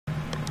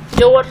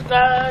Yo, what's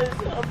guys?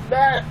 I'm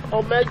back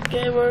on Mega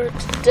Gamer.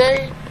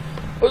 Today,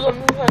 we're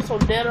gonna play some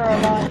Dead or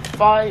Alive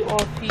 5 on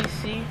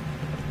PC.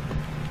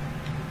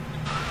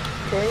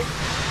 Okay.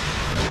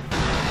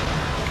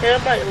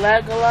 It might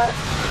lag a lot,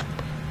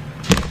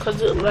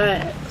 cause it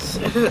lags,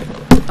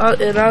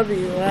 and I'll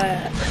be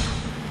lag.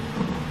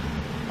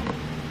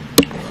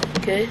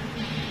 Okay.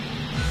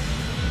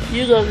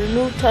 You got a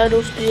new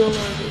title still on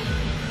it.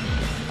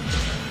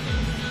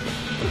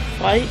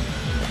 Fight.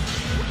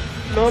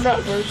 No,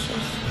 not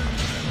versus.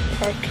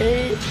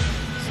 Arcade,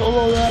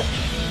 solo match,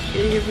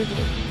 yeah, here we go.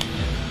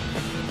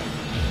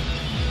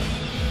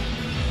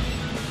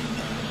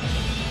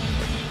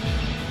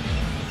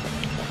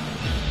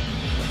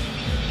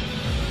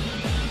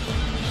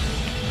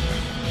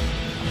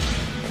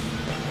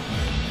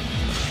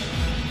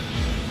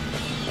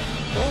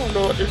 I don't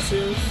know what this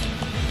is.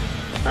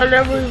 I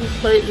never even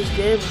played this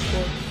game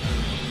before.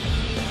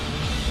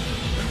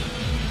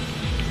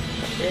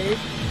 Okay.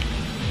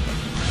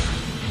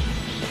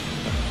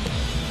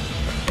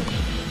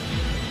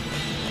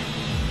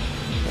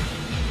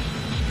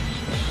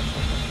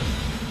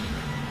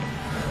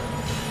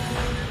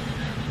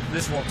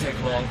 This won't take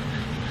long.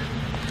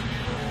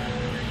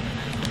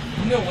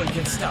 No one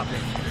can stop me.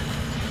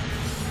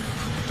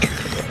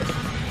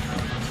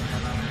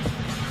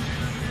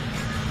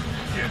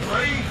 Get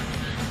ready.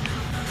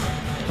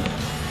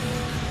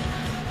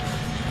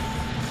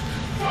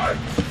 Fight!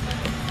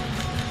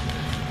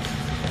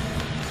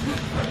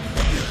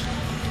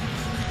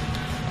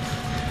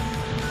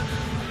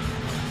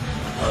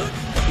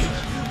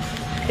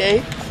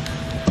 Okay.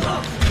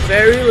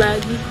 Very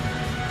laggy.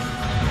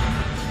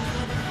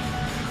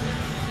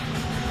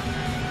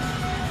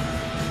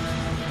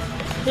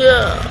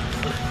 Yeah.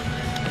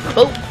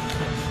 Oh.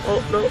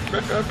 Oh no,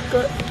 that's not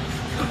good.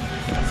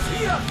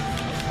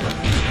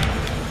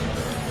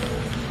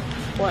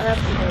 What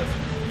happened there?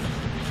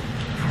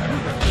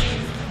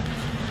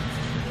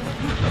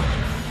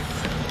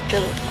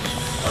 Kill him.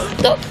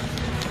 Stop.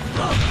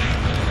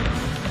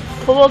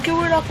 Come on, get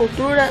rid of him.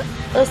 Through that.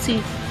 Let's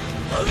see.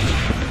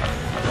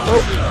 Oh.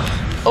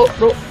 Oh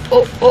no.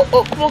 Oh.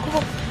 Come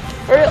on.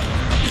 Hurry up.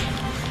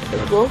 There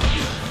we go.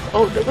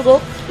 Oh, there we go.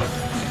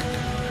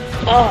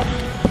 Ah.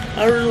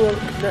 I really want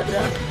to get that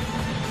down.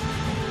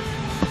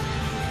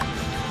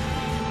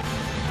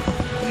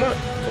 Come on.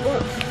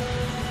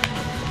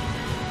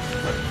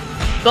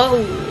 Go!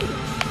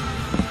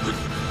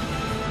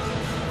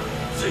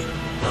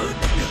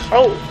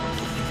 Oh!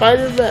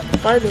 Finally.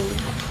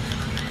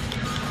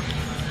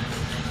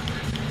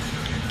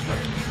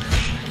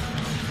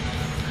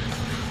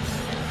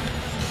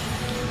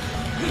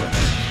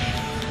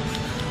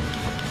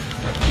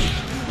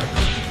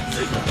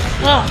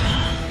 Ah!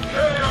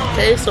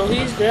 Okay, so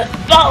he's dead.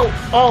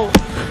 Oh,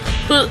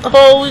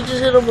 we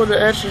just hit him with the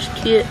Escher's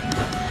kit.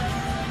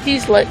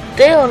 He's like,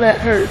 damn, that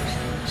hurts.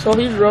 So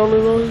he's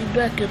rolling on his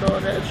back and all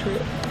that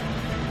shit.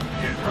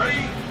 Get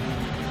ready.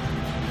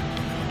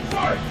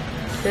 Fight.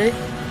 Okay.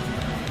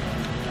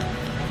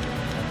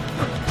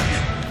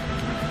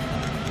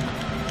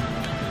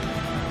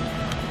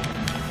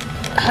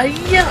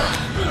 Hiya.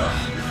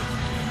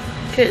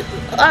 Okay,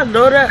 I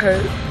know that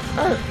hurt.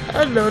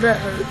 I know that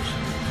hurts.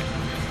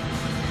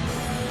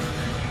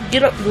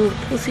 Get up, little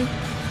pussy.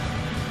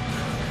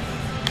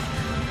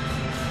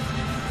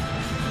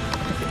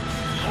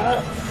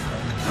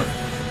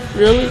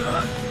 Really?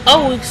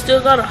 Oh, we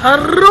still got a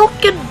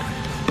Hadouken.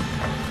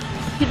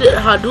 He did a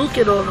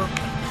Hadouken on him.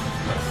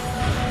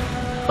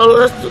 Oh,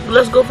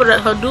 let's go for that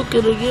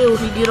Hadouken again when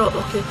he get up.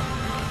 Okay.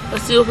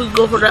 Let's see if we can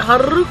go for that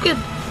Hadouken.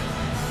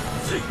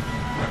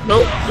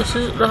 Nope, this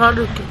isn't the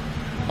Hadouken.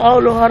 I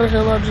don't know how the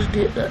hell I just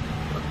did that.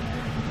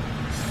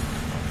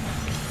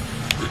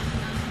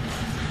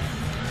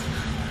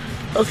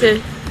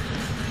 Okay.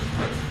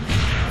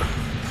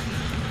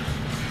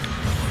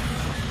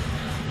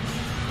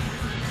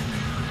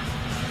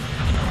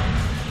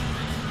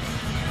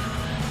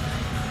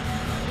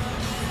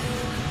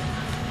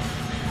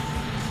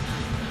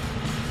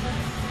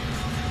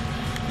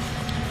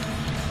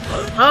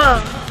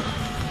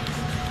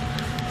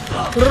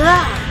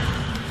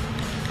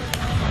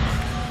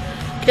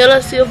 Okay,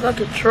 let's see if I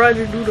can try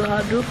to do the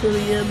Hadouken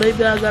again.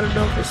 Maybe I got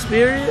enough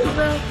experience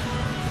now.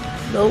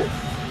 Nope.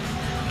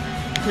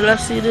 Okay,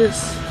 let's see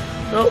this.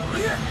 Nope.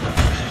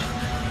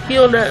 He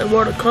on that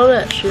Mortal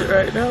Kombat shit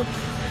right now.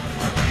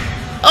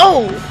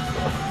 Oh!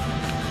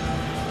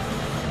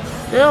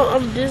 Now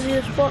I'm dizzy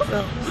as fuck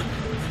now.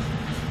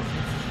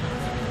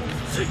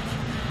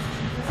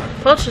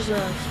 Punch his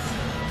ass.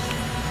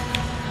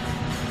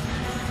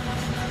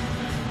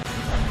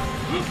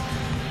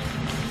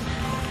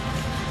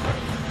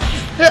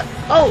 Yeah.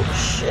 Oh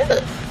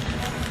shit.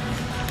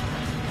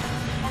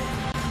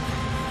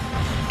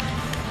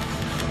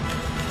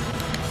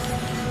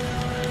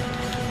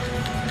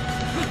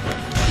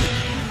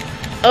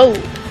 Oh.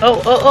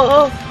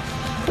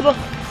 Come on.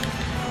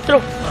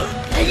 Throw.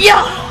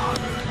 Yeah.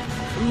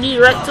 Knee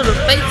right to the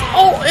face.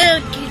 Oh,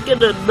 and kick in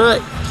the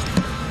nuts.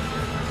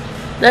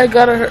 That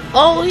gotta hurt.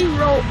 Oh, he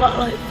rolled by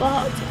like 5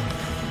 times.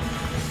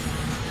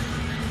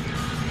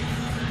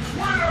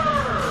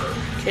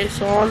 Okay,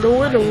 so on the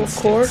window, of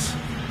course.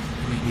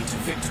 Lead me to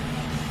victory.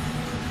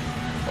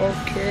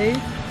 Okay,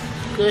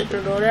 good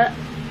to know that.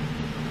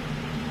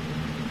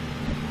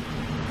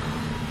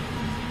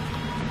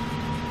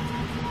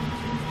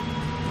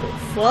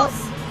 Fuck?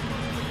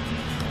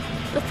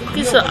 The fuck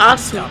is an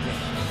Asu?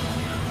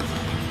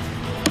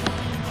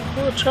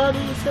 Oh,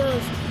 Chinese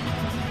ass.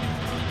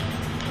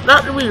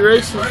 Not to be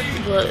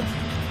racist, but a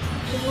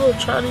little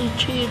Chinese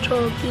cheese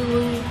trying to kill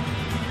me.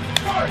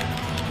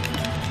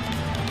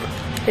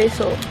 Okay,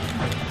 so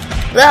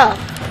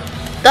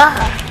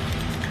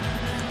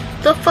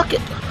the fuck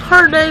it.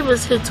 Her name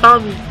is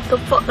Hitami. The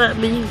fuck that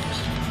means?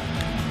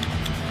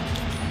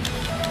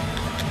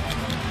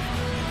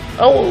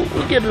 Oh,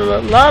 we're getting a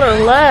lot of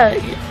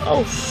lag.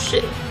 Oh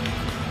shit.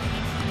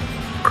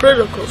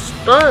 Critical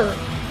stun.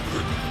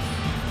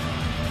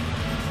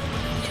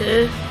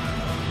 Okay.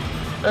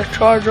 Let's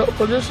charge up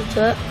for this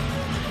attack.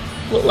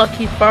 Look like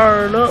he's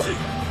firing up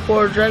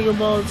for a Dragon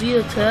Ball Z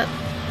attack.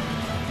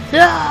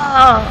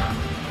 Yeah!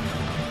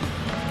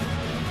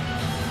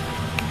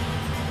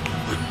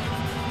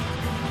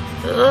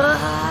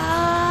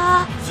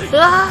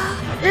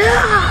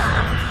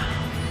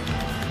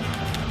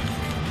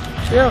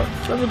 Yeah,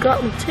 Trevor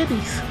got me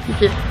titties.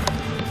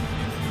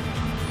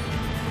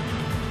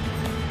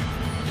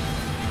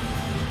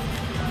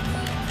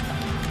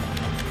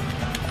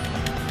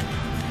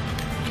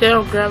 Okay,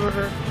 I'm grabbing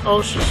her.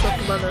 Oh, she's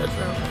sucking my nuts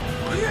now.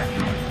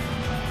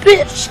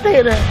 Bitch,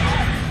 stay there.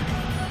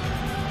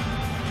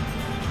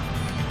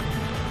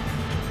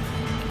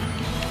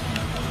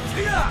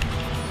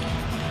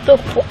 The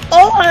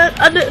oh,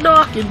 I didn't know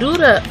I could do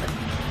that.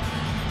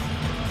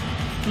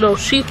 No,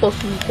 she's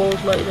supposed to be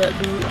posed like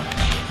that, dude.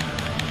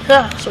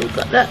 Yeah, so we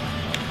got that.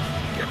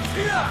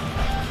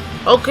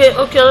 Okay,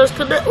 let's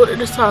connect with it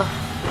this time.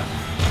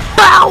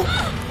 Bow!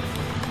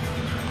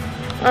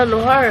 I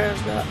know her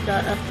ass got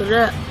that after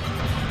that.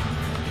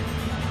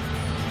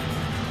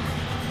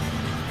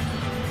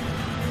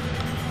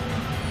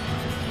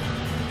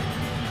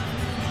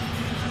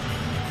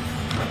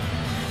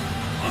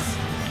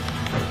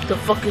 The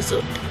fuck is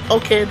a...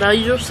 Okay, now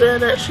you're saying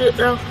that shit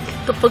now?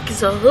 The fuck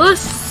is a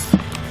huss?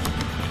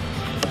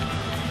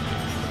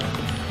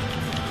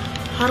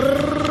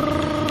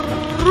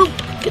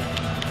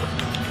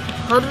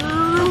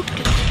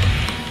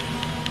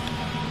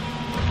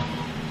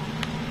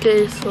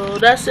 Okay, so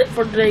that's it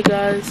for today,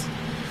 guys.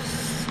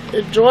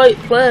 Enjoyed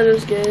playing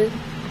this game.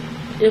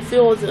 If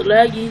it wasn't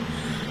laggy,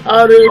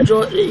 I would have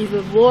enjoyed it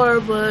even more,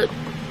 but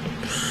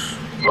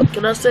what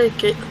can I say?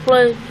 Can't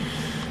complain.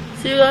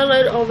 See you guys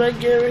later on that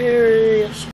game here.